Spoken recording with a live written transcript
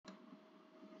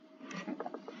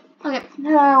Okay,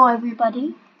 hello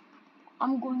everybody.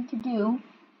 I'm going to do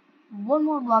one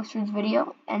more Roblox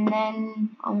video, and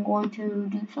then I'm going to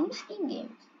do some Steam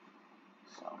games.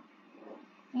 So,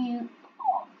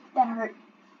 that hurt.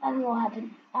 I don't know what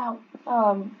happened. Ow.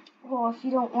 Well, if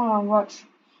you don't want to watch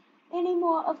any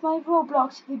more of my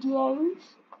Roblox videos,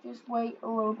 just wait a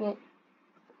little bit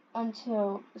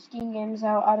until the Steam game's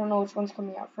out. I don't know which one's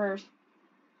coming out first.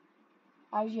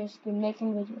 I've just been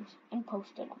making videos and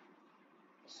posting them.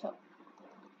 So,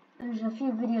 there's a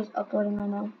few videos uploading right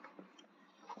now.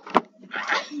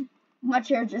 My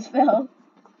chair just fell.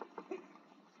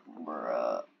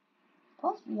 Bruh.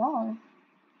 Plus VR.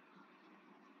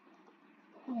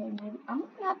 Okay, maybe I'm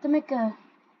gonna have to make some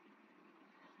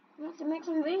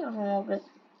videos in a little bit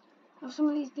of some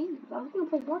of these games. I was gonna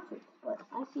play Blockfruit, but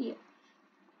I see it.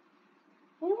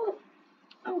 You know what?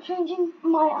 I'm changing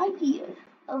my idea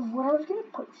of what I was gonna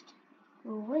post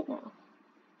right now.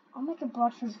 I'll make a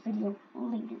Blockfruit video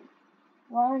later.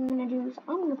 What I'm gonna do is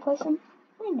I'm gonna play some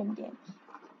random games.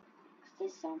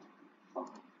 This sounds fun.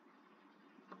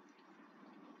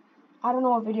 I don't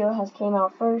know what video has came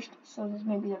out first, so this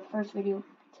may be the first video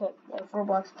of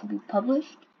Roblox to be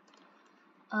published.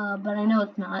 But I know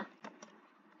it's not.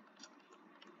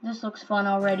 This looks fun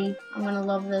already. I'm gonna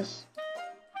love this.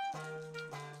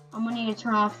 I'm gonna need to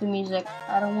turn off the music.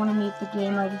 I don't want to mute the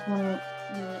game, I just want to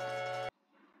mute it.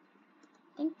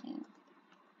 Thank you.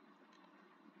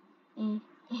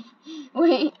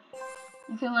 Wait.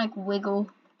 You can like wiggle.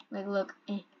 Like look.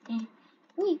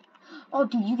 Wait. Oh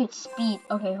dude, you get speed.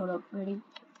 Okay, hold up. Ready?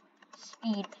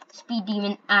 Speed. Speed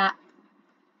demon. Ah.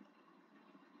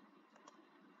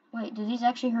 Wait, do these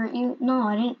actually hurt you? No,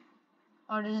 I didn't.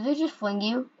 Oh, did they just fling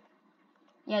you?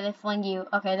 Yeah, they fling you.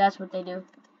 Okay, that's what they do.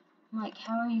 I'm like,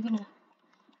 how are you gonna...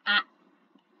 Ah.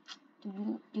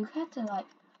 Do you have to, like,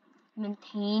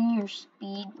 maintain your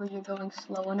speed where you're going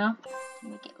slow enough to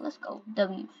make it... Let's go.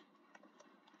 W's.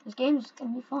 This game is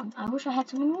gonna be fun. I wish I had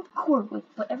someone to record with,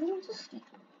 but everyone's asleep.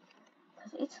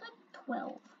 Because it's like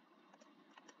 12.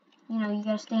 You know, you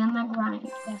gotta stay on that grind.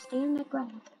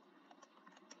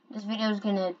 This video is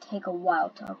gonna take a while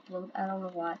to upload. I don't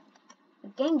know why. The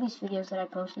Gang Beast videos that I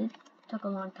posted took a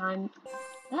long time.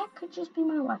 That could just be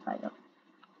my Wi-Fi though.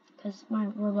 Because my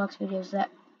Roblox videos that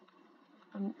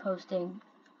I'm posting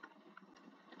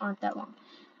aren't that long.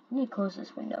 I need to close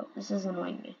this window. This is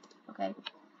annoying me. Okay?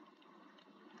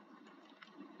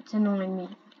 It's annoying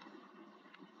me.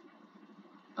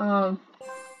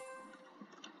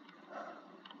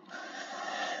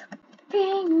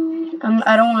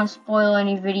 I don't want to spoil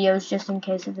any videos just in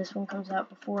case if this one comes out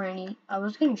before any. I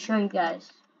was going to show you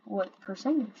guys what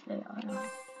percentage they are on.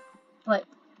 But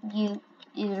these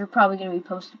are probably going to be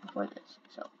posted before this.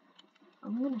 So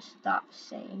I'm going to stop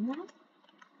saying that.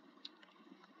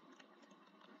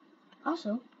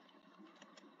 Also,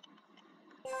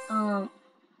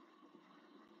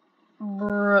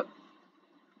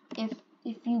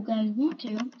 if you guys want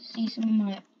to see some of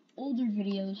my older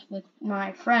videos with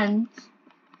my friends,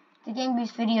 the Gang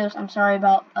Beast videos, I'm sorry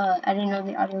about, I didn't know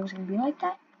the audio was going to be like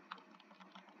that.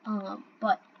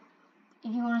 But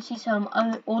if you want to see some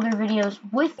other older videos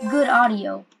with good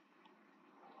audio,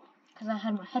 because I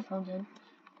had my headphones in,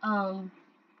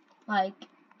 like,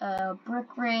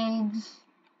 Brick Rigs,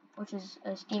 which is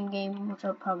a Steam game, which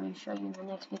I'll probably show you in the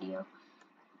next video,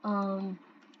 and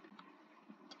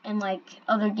like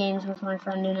other games with my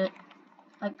friend in it,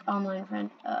 like online friend,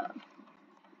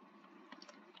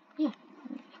 yeah,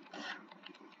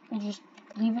 you just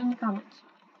leave it in the comments.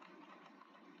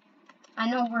 I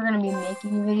know we're going to be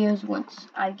making videos once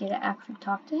I get to actually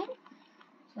talk to him,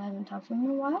 so I haven't talked to him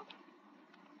in a while,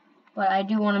 but I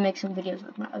do want to make some videos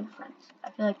with my other friends.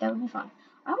 I feel like that would be fun.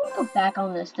 I want to go back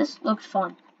on this. This looks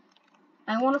fun.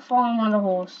 I want to fall in one of the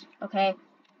holes, okay?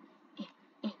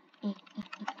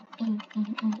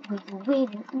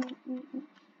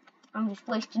 I'm just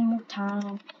wasting more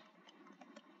time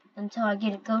until I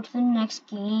get to go to the next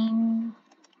game.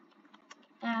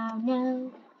 Oh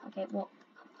no. Okay, well,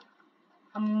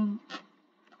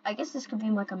 I guess this could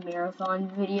be like a marathon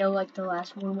video like the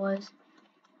last one was.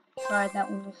 Sorry, that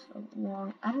one was so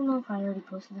long. I don't know if I already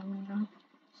posted that one or not,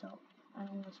 so I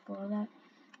don't want to spoil that.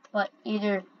 But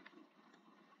either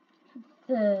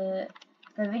the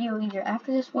video either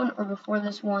after this one or before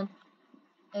this one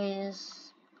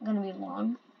is gonna be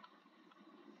long.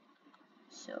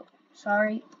 So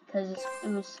sorry, because it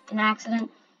was an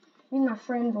accident. Me and my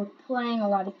friend were playing a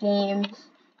lot of games,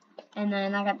 and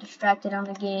then I got distracted on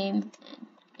the game, and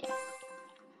yeah.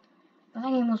 But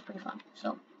that game was pretty fun,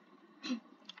 so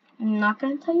I'm not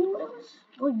gonna tell you what it was,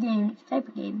 what type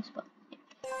of games, but yeah.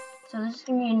 So this is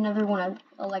gonna be another one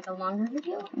of like a longer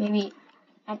video, maybe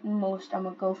at most, I'm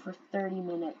gonna go for 30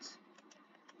 minutes.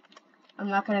 I'm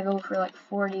not gonna go for like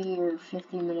 40 or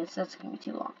 50 minutes. That's gonna be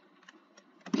too long.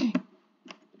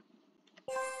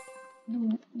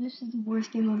 This is the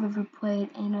worst game I've ever played,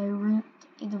 and I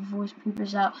ripped the divorce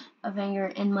papers out of anger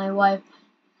in my wife.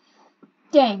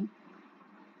 Dang.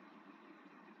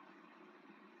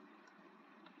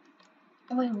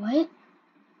 Wait, what?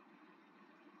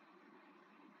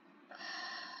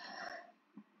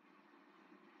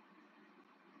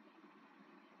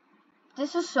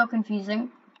 This is so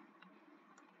confusing.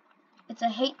 It's a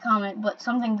hate comment, but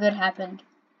something good happened.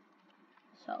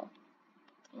 So,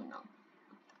 you know.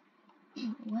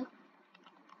 What?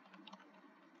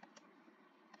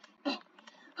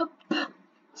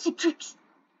 Sick tricks!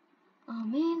 Oh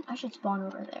man, I should spawn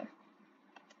over there.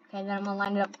 Okay, then I'm gonna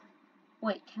line it up.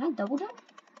 Wait, can I double jump?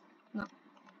 No.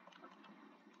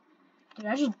 Dude,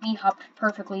 I just B-hopped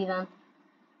perfectly then.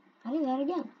 I did that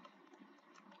again.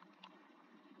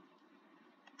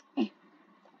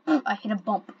 I hit a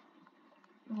bump.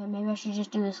 Okay, maybe I should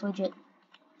just do this legit.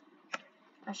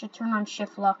 I should turn on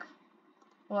shift lock.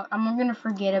 Well, I'm gonna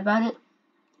forget about it.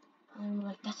 And I'm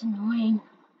like, that's annoying.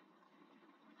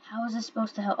 How is this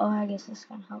supposed to help? Oh, I guess this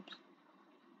kind of helps.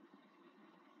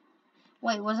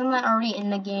 Wait, wasn't that already in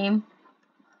the game?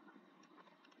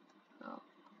 Oh,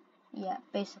 yeah,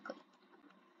 basically.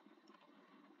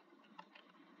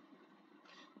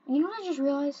 You know what I just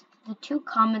realized? The 2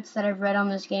 comments that I've read on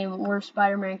this game were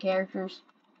Spider-Man characters.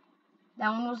 That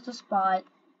one was the Spot,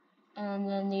 and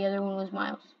then the other one was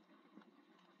Miles.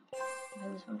 Yeah,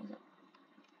 this one is it.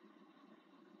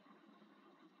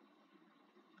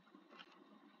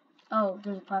 Oh,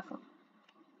 there's a platform.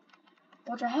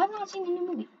 Which I have not seen in the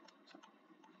movie.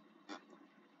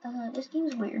 This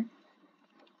game's weird.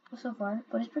 So far,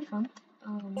 but it's pretty fun.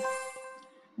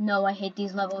 No, I hate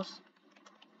these levels.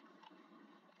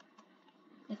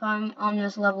 If I'm on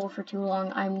this level for too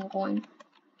long, I'm going to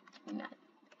be mad.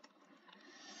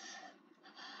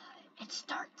 It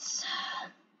starts.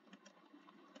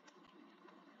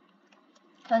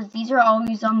 Because these are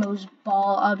always on those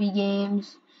ball obby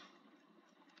games.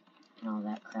 And all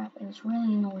that crap, and it's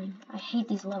really annoying. I hate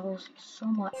these levels so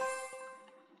much.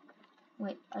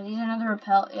 Wait, are these another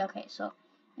rappel? Yeah, okay, so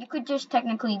you could just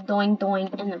technically doing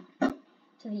and then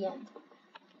to the end.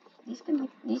 These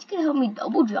can help me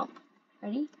double jump.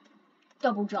 Ready?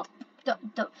 Double jump.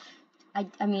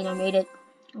 I mean, I made it.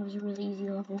 It was a really easy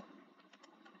level.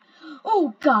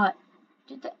 Oh God!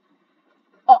 Did that?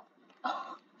 Oh.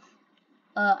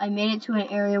 I made it to an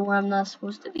area where I'm not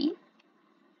supposed to be.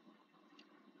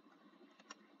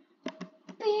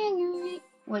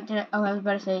 Wait, did I? Oh, I was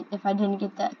about to say if I didn't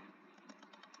get that.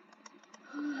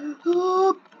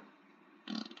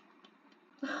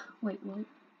 Wait, what?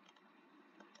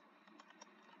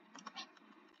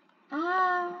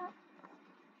 Ah.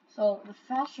 So the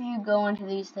faster you go into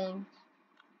these things,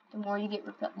 the more you get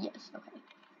repelled. Yes, okay.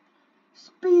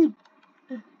 Speed.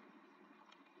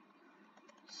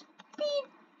 Speed.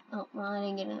 Oh, well, I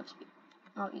didn't get enough speed.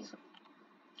 Obviously.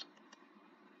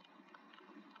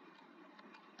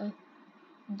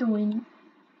 Doing.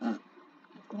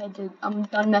 Okay, dude, I'm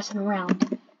done messing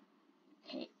around.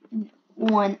 Okay,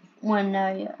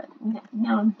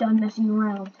 now I'm done messing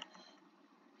around.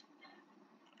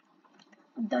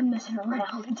 I'm done messing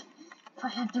around. If I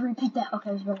have to repeat that, okay,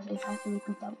 I was about to say if I have to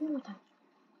repeat that one more time.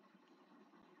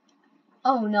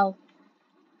 Oh no.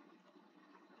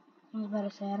 I was about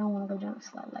to say I don't want to go down a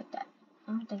slide like that.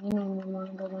 I don't think anyone would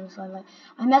want to go down a slide like that.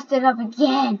 I messed it up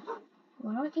again.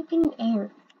 Why do I keep getting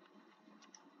air?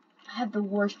 I have the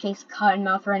worst case cotton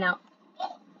mouth right now.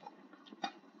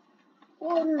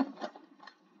 Water.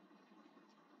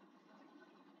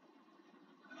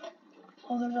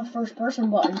 Oh, there's a first person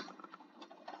button.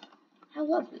 How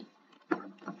lovely.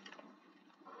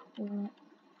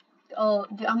 Oh,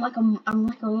 dude, I'm like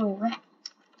a little rat.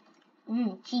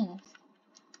 Cheese.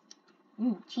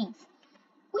 Cheese.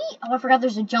 Wee! Oh, I forgot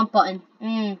there's a jump button.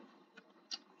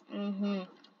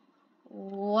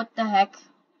 What the heck?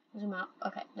 Zoom out.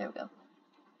 Okay, there we go.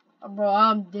 Oh, bro,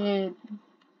 I'm dead.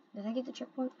 Did I get the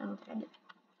checkpoint? I don't think I did.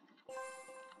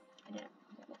 I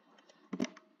didn't.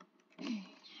 Okay.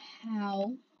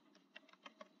 How?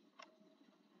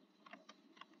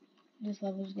 This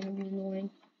level is gonna be annoying.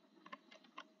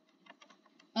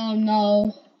 Oh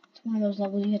no. It's one of those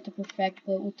levels you have to perfect,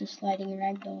 but with the sliding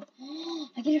ragdoll.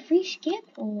 I get a free skip?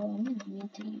 Oh, I'm gonna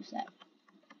need to use that.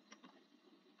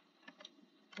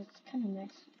 It's kind of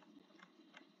nice.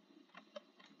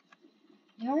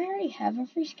 Do I already have a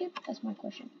free skip? That's my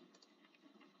question.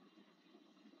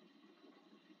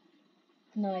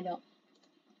 No, I don't.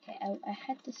 Okay, I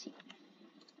had to see.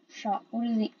 Shot. What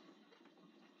is it?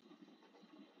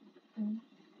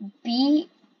 Be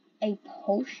a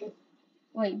potion?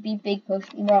 Wait, be big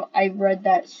potion. Bro, I read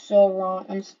that so wrong.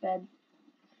 I'm sped.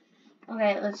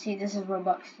 Okay, let's see. This is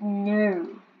Roblox. No.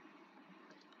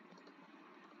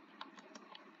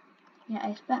 Yeah,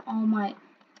 I spent all my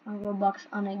Robux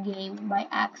on a game by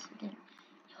accident.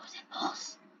 It was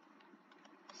impulse.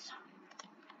 Sorry.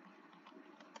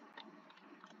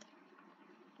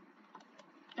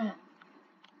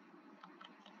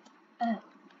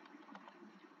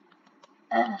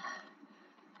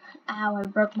 Ow, I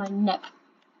broke my neck.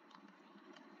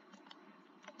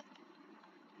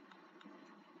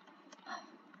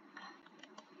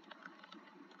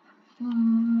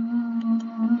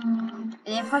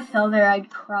 If I fell there, I'd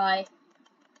cry.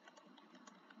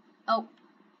 Oh.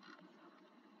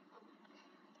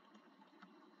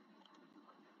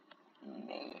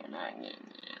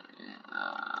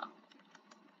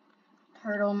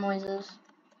 Turtle noises.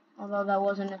 Although that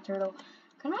wasn't a turtle.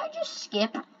 Can I just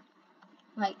skip?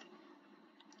 Like,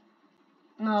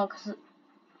 no,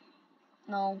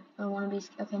 no, I don't want to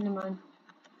be, okay, never mind.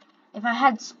 If I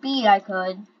had speed, I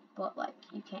could, but, like,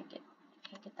 you can't get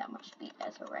that much speed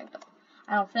as a ragdoll.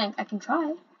 I don't think. I can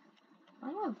try. Why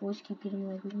do my voice keep getting,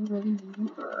 like, really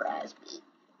raspy?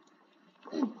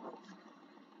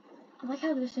 I like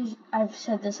how this is, I've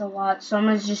said this a lot, so I'm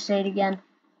going to just say it again.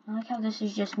 I like how this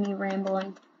is just me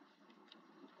rambling.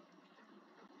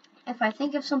 If I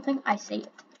think of something, I say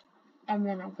it. And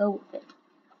then I go with it.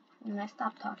 And I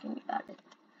stop talking about it.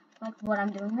 Like what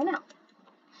I'm doing right now.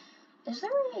 Is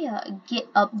there a get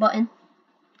up button?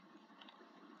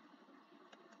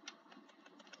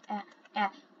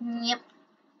 Yep.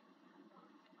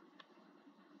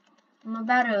 I'm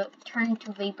about to turn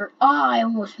into vapor. Oh, I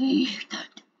almost made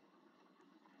that.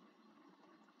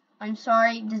 I'm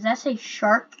sorry. Does that say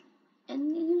shark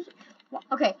in the user?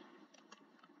 Okay.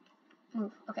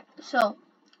 Move. Okay. So,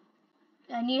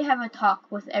 I need to have a talk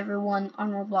with everyone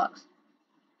on Roblox.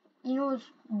 You know what's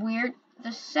weird?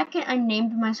 The second I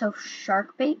named myself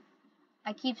Sharkbait,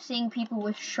 I keep seeing people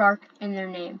with shark in their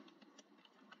name.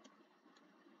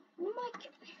 I'm like,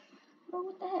 bro,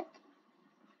 what the heck?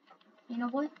 You know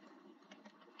what?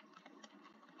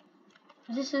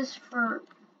 This is for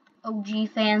OG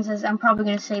fans, as I'm probably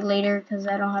going to say later, because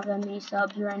I don't have that many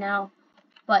subs right now.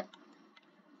 But,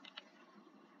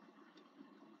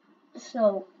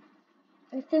 so,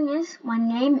 the thing is, my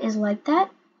name is like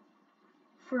that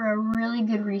for a really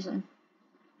good reason.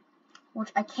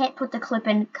 Which I can't put the clip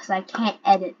in, because I can't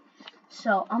edit.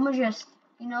 So, I'm going to just,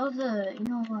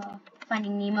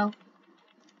 Finding Nemo?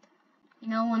 You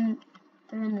know when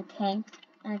they're in the tank,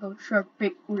 and I go, shark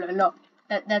bait, ooh la la.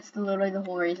 That's literally the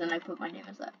whole reason I put my name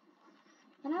as that.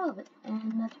 And I love it,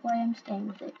 and that's why I'm staying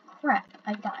with it. Crap,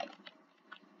 I died.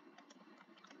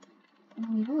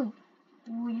 You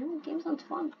know, game sounds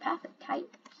fun. Path of Titans.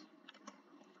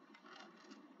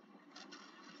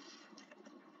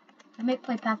 I may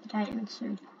play Path of Titans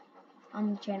soon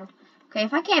on the channel. Okay,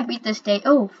 if I can't beat this day,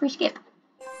 oh, free skip.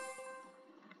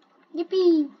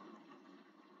 Yippee!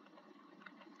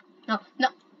 No.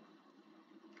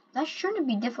 That shouldn't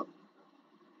be difficult.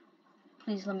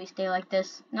 Please let me stay like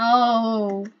this.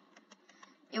 No!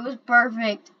 It was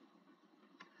perfect.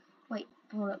 Wait,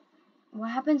 hold up.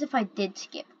 What happens if I did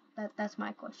skip? That's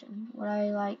my question. Would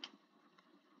I, like,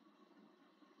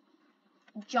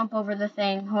 jump over the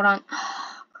thing? Hold on.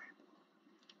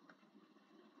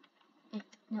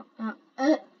 No.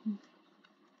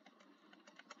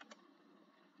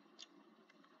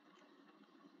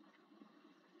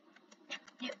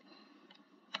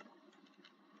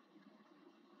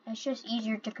 It's just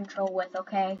easier to control with,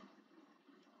 okay?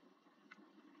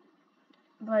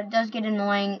 But it does get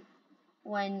annoying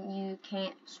when you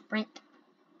can't sprint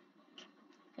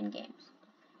in games.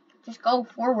 Just go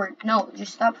forward. No,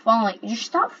 just stop falling. Just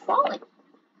stop falling.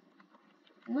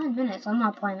 9 minutes. I'm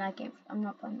not playing that game. I'm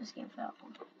not playing this game for that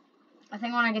long. I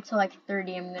think when I get to like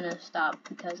 30, I'm gonna stop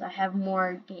because I have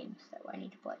more games that I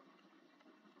need to play.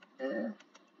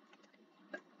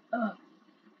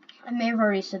 I may have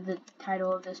already said the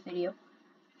title of this video.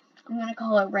 I'm gonna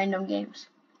call it Random Games.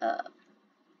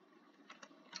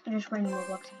 Just random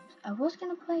Roblox games. I was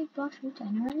gonna play Blox Roots. I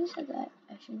already said that.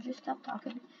 I should just stop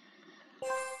talking.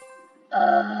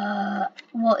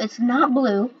 Well, it's not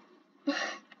blue.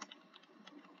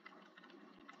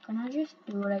 Can I just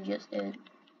do what I just did?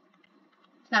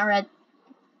 It's not red.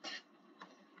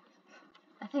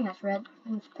 I think that's red. I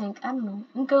think it's pink. I don't know.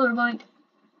 I'm colorblind.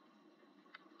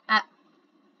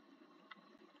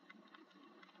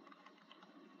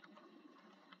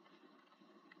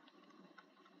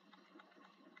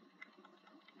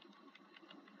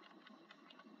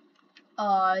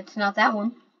 It's not that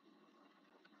one.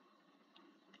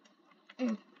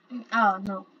 Oh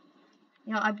no.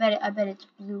 You know, I bet it's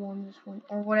blue on this one,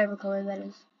 or whatever color that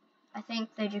is. I think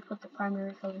they just put the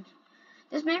primary colors.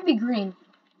 This may be green.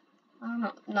 I don't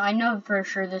know. No, I know for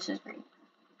sure this is green.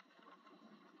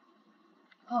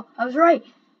 Oh, I was right.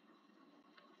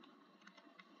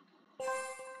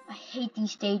 I hate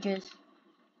these stages,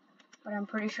 but I'm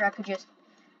pretty sure I could just.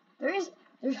 There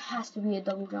has to be a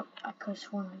double jump. I could have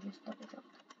sworn I just double jumped.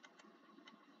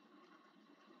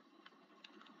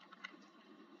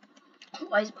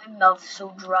 Why is my mouth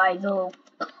so dry though?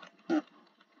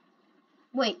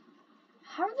 Wait,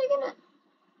 how are they gonna?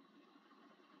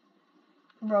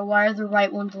 Bro, why are the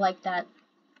right ones like that?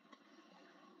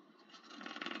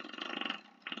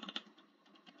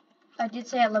 I did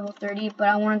say at level 30, but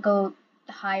I want to go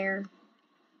higher.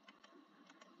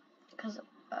 Because,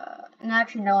 and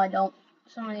actually, no, I don't.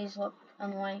 Some of these look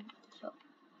annoying, so.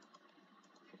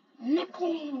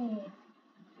 Nipple!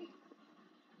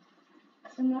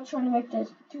 I'm not trying to make this.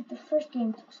 Dude, the first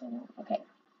game took so long. Okay.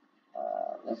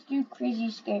 Let's do crazy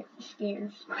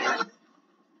scares. I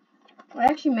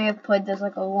actually may have played this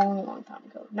like a long time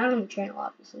ago. Not on the channel,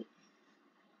 obviously.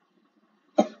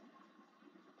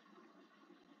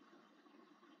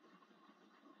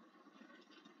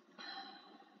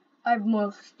 I've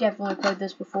most definitely played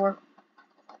this before.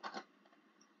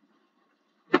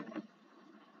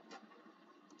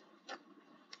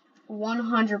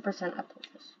 $100% I played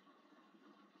this.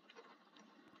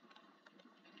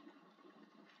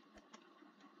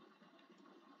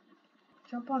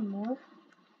 Jump on morph?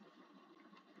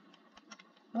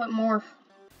 What morph?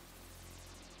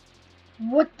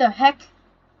 What the heck?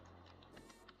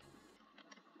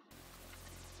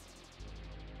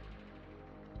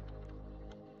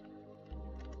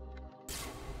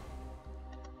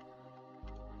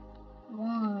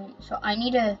 So I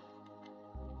need to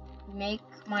make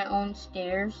my own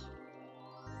stairs.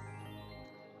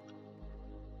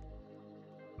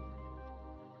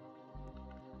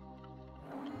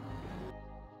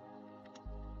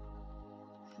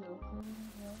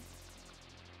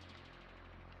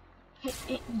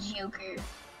 Joker.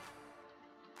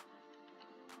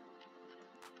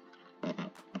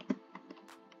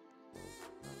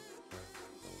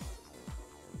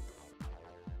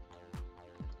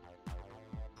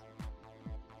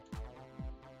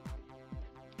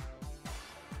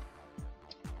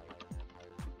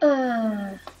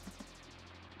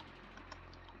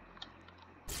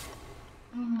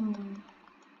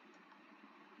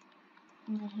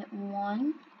 I'm gonna hit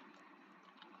one.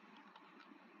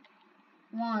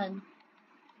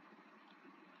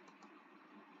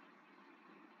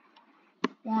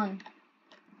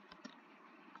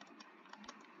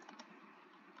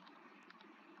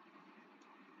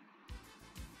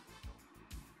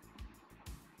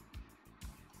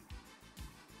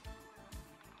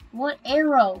 What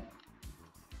arrow?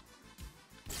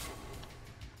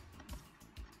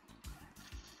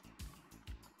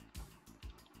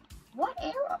 What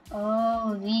arrow?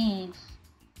 Oh, these.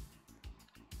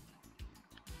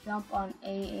 Jump on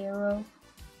a arrow.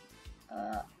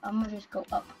 I'm gonna just go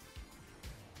up.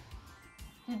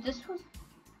 Dude,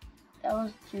 that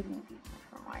was too confusing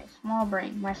for my small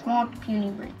brain, my small puny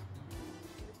brain.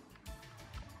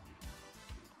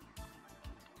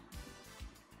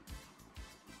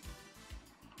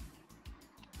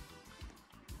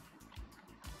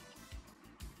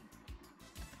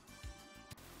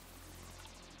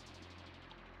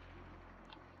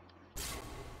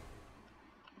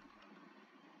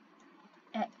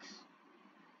 X.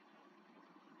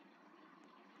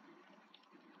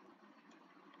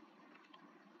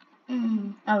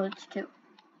 Oh, it's 2.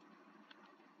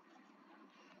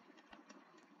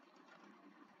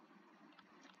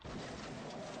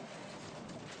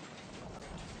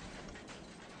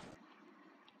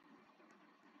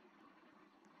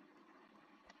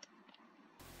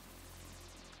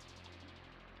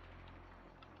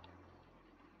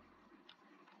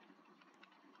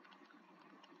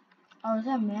 Oh, is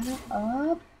that mana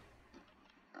up?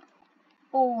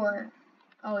 4.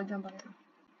 Oh, I jump on it.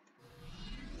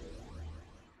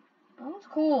 That was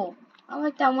cool. I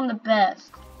like that one the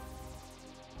best.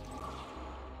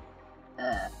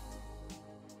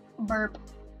 Burp.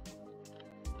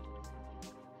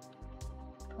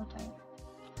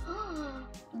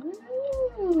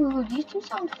 Ooh, these two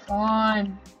sound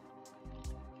fun.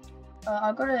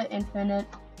 I'll go to infinite.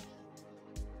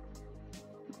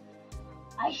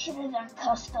 I should have done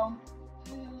custom.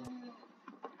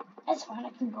 That's fine, I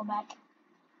can go back.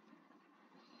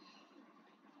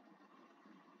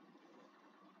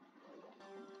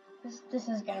 This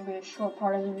is gonna be a short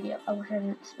part of the video. I wish I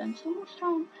didn't spend so much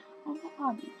time on the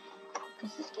hobby.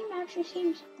 Because this game actually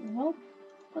seems, well,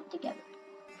 put together.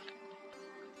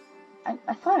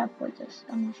 I thought I put this.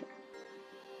 I'm not sure.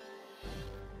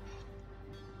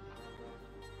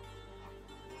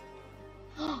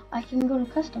 I can go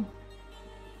to custom.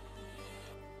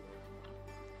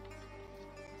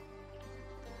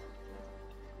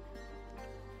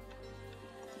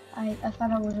 I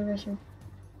thought I was a racer.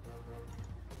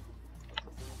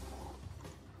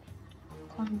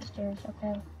 Climb the stairs,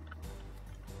 okay.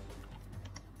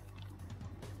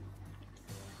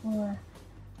 Floor.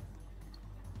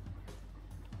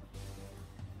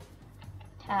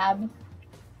 Tab.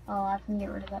 Oh, I can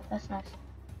get rid of that. That's nice.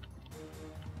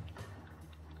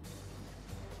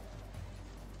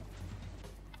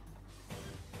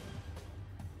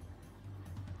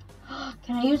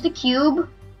 Can I use the cube?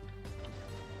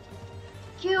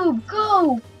 Cube,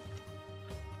 go!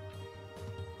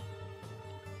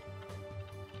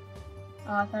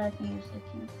 Oh, I thought I could use the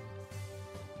cube.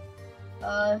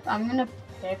 I'm gonna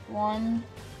pick one.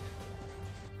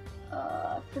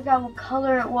 I forgot what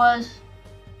color it was.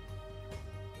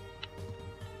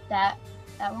 That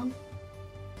one?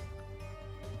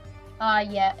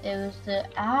 Yeah, it was the,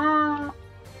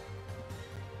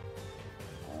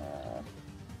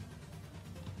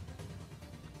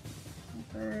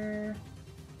 Keeper.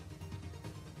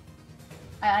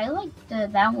 I like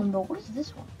that one, but what is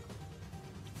this one?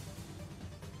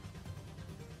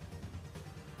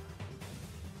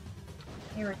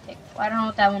 Heretic. Well, I don't know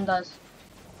what that one does.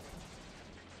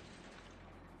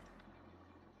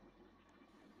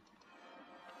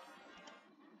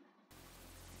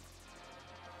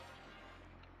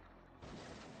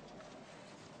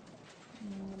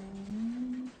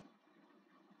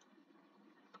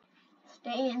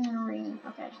 Stay in the ring.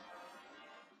 Okay.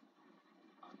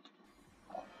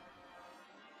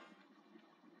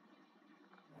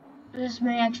 This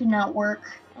may actually not work,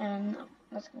 and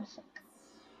that's gonna suck.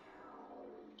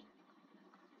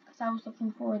 Because I was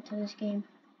looking forward to this game.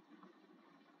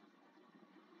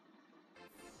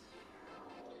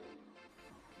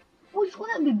 Which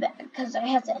wouldn't be bad, because I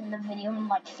have to end the video in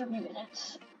like 3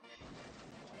 minutes.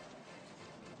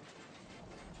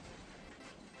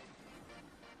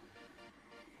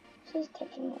 This is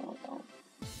taking a long time.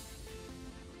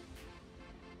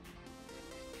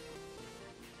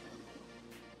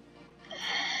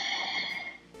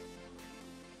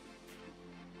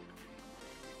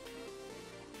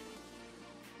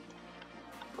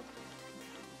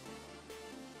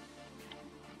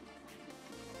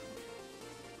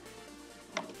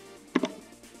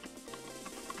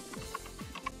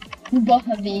 We both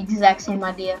have the exact same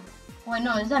idea. Wait,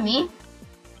 no, is that me?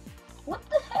 What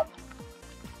the heck?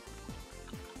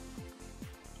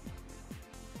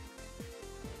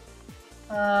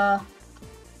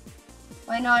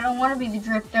 Wait, no, I don't want to be the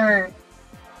drifter.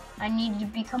 I need to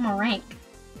become a rank.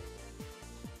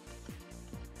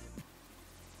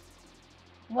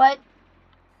 What?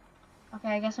 Okay,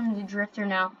 I guess I'm the drifter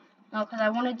now. No, because I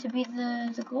wanted to be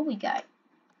the glowy guy.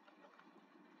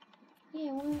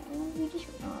 Yeah, I want to be just.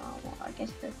 Oh, well, I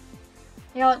guess the.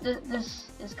 You know what? This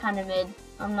is kind of mid.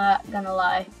 I'm not gonna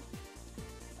lie.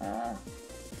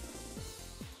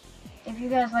 If you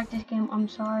guys like this game, I'm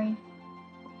sorry.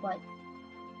 But.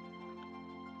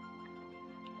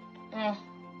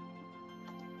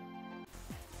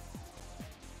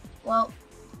 Well.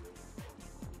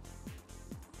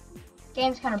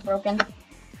 Game's kind of broken.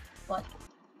 But.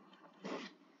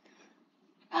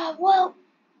 Well.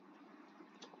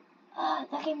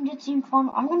 That game did seem fun.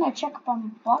 I'm gonna check up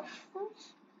on box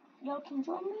fruits. Y'all can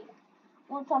join me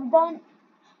once I'm done.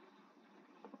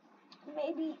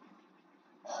 Maybe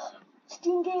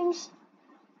Steam games.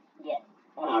 Yeah,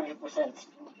 100% Steam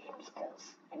games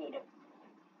because I need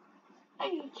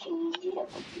to change it up.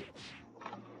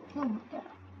 Oh my god.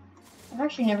 I've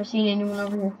actually never seen anyone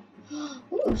over here.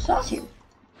 Ooh, saucy.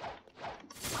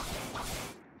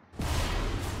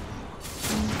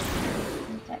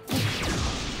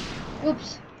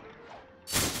 Oops.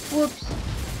 Whoops.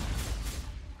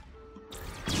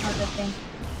 Oh, good thing.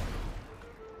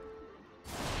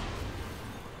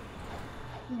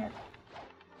 Yeah.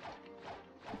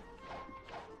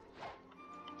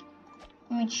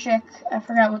 Let me check. I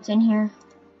forgot what's in here.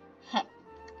 Heh.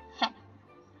 Heh.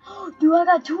 Dude, I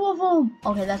got 2 of them.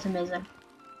 Okay, that's amazing.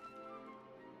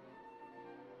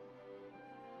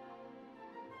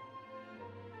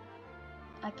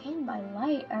 I can buy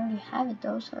light. I already have it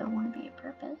though, so I want to be a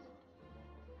purpose.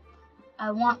 I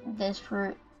want this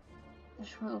fruit. This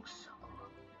fruit looks so cool.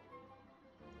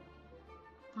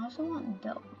 I also want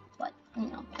dough, but you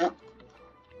know.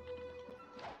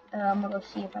 I'm gonna go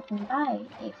see if I can buy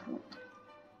a fruit.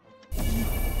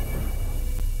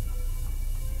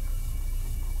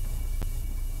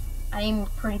 I am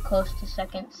pretty close to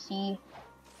second C.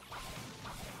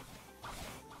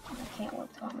 I can't wait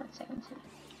till I'm at second C.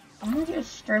 I'm gonna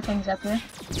just stir things up here.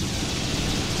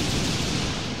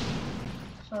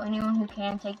 So anyone who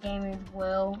can take damage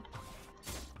will.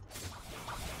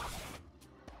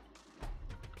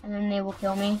 And then they will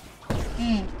kill me.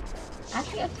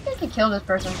 Actually, I think I could kill this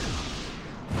person.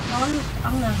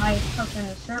 I'm the highest person in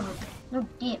the server. No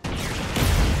dip.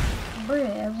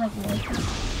 Bruh, I was like,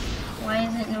 why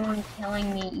isn't no one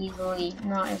killing me easily?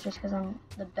 No, it's just because I'm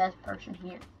the best person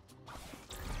here.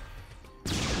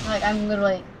 Like, I'm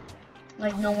literally,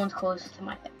 like, no one's close to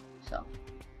my head, so.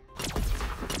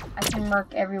 I can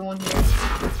mark everyone here.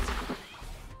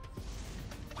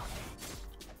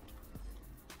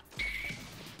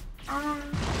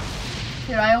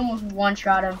 Dude, I almost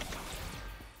one-shot him.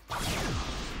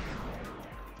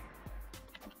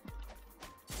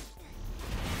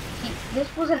 See,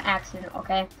 this was an accident,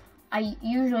 okay? I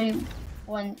usually,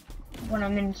 when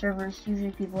I'm in servers,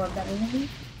 usually people are better than me.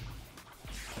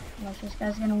 Unless this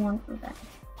guy's gonna want revenge.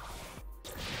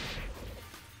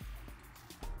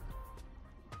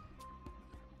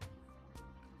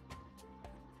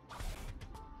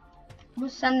 I'm gonna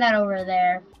send that over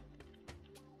there.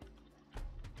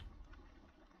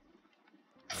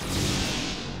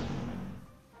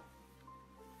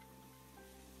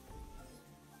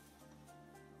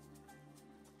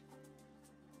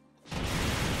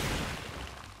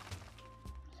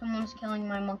 Someone's killing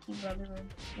my monkey brother.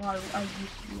 Well, I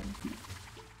used to be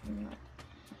him.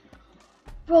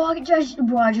 Bro,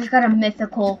 I just got a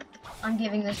mythical. I'm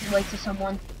giving this away to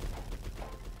someone.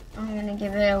 I'm gonna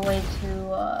give it away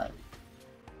to,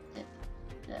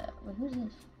 wait, who's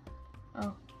this?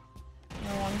 Oh.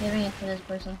 No, I'm giving it to this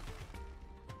person.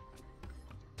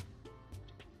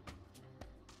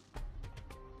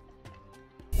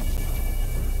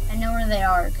 I know where they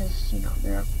are, because, you know,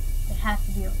 they have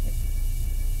to be over here.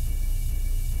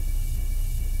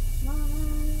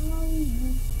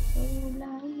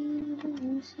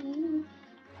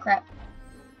 Crap.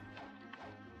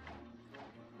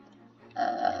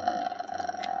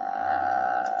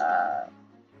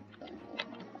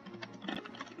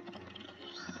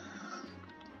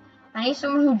 I need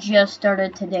someone who just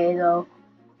started today, though.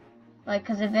 Like,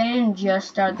 because if they didn't just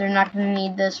start, they're not going to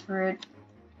need this fruit.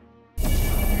 Maybe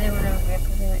they were over here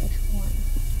because they were exploring.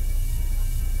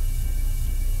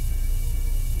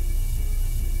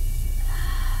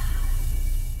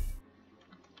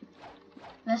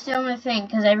 That's the only thing,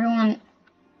 because everyone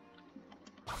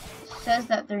says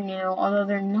that they're new, although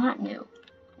they're not new.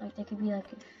 Like, they could be like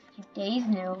a few days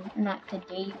new, not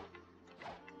today.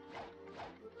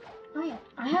 Oh yeah,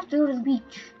 I have to go to the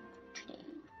beach today.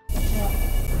 Well,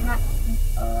 not,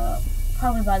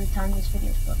 probably by the time this video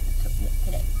is posted, so yeah,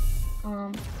 today.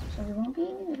 So there won't be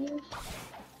any videos,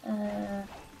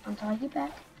 until I get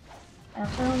back. I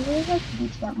also don't really like the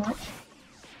beach that much.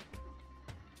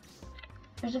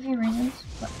 There's a few reasons,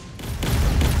 but...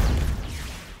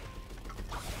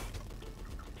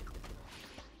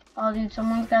 Oh dude,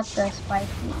 someone's got the spike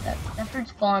food. That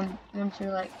fruit's gone once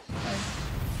you're like...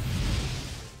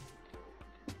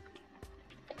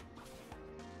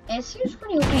 It seems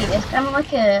pretty OP. It's kind of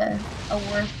like a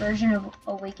worse version of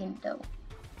Awakened Dough.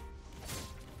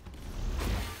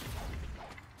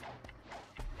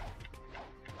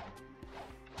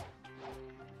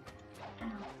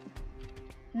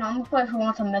 No, I'm gonna play who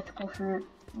wants a mythical fruit.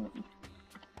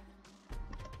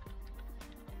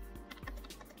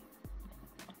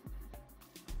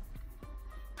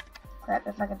 Crap,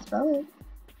 if I can spell it.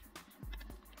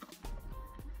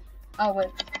 Oh, wait.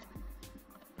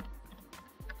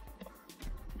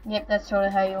 Yep, that's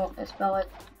totally how you want to spell it.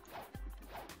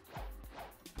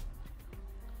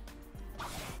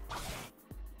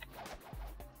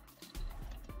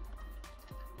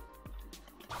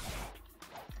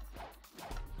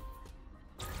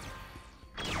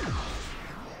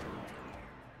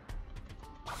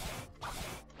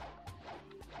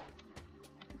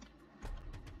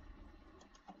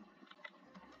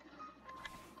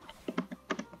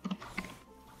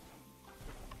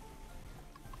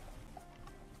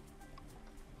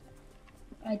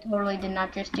 I totally did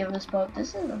not just give this boat.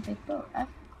 This is a big boat. I've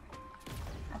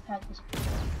had this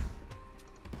before.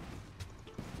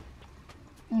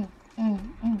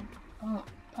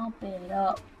 Pump it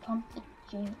up. Pump the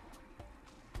jam.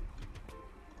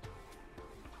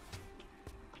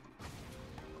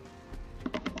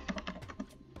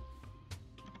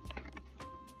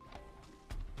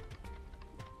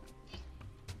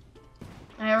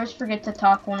 I always forget to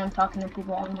talk when I'm talking to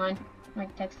people online,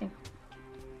 like texting.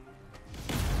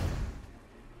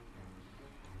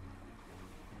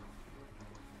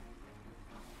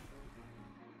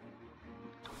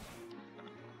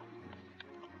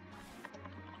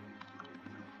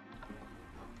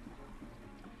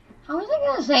 I wasn't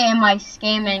gonna say am I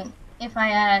scamming if I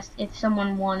asked if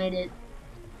someone wanted it.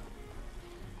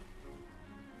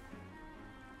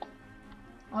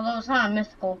 Although it's not a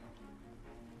mythical.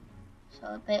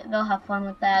 So they'll have fun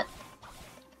with that.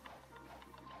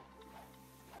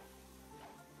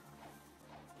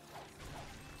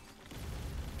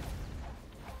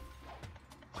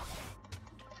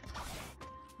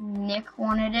 Nick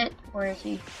wanted it. Where is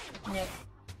he? Nick.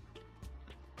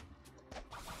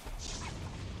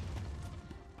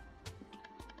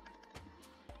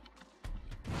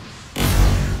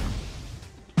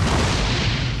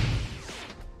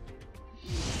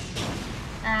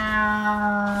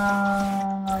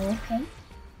 Okay.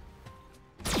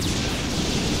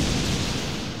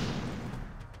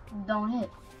 Don't hit.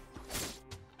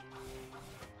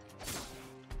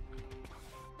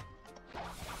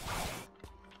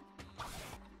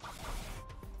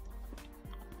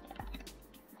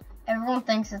 Everyone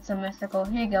thinks it's a mythical.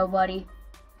 Here you go, buddy.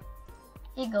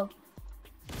 Here you go.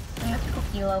 A mythical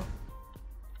kilo.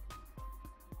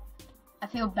 I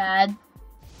feel bad.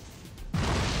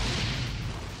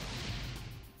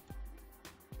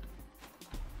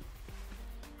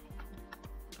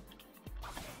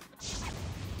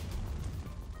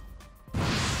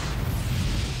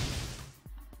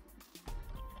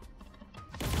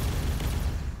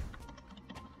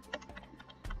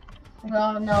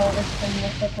 Oh no, it's the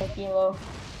mythical kilo.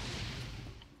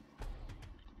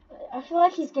 I feel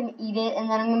like he's gonna eat it and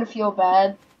then I'm gonna feel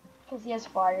bad. Because he has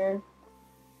fire.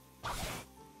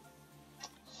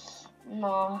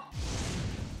 Nah.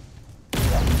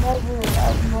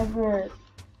 I've never.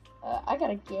 I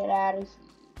gotta get out of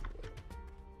here.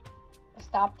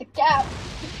 Stop the cap.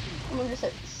 I'm gonna just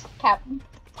say cap.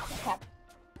 Cap.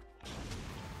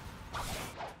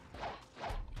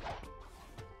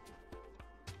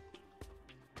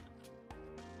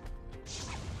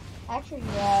 Actually,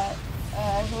 yeah,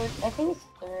 I think it's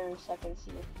third or second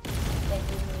seed that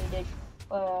you needed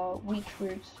weak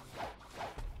fruits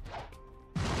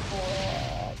for,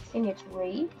 I think it's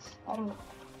raids? I don't know.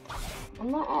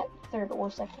 I'm not at third or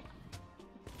second.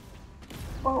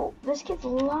 Bro, this kid's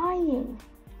lying.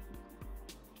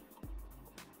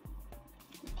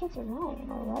 These kids are lying,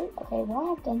 alright? Okay,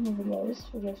 well, I've done the video. This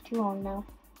video's too long now.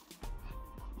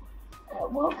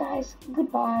 Well, guys,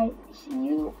 goodbye. See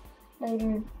you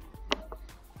later.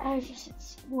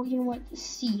 Well, you know what?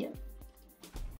 See ya.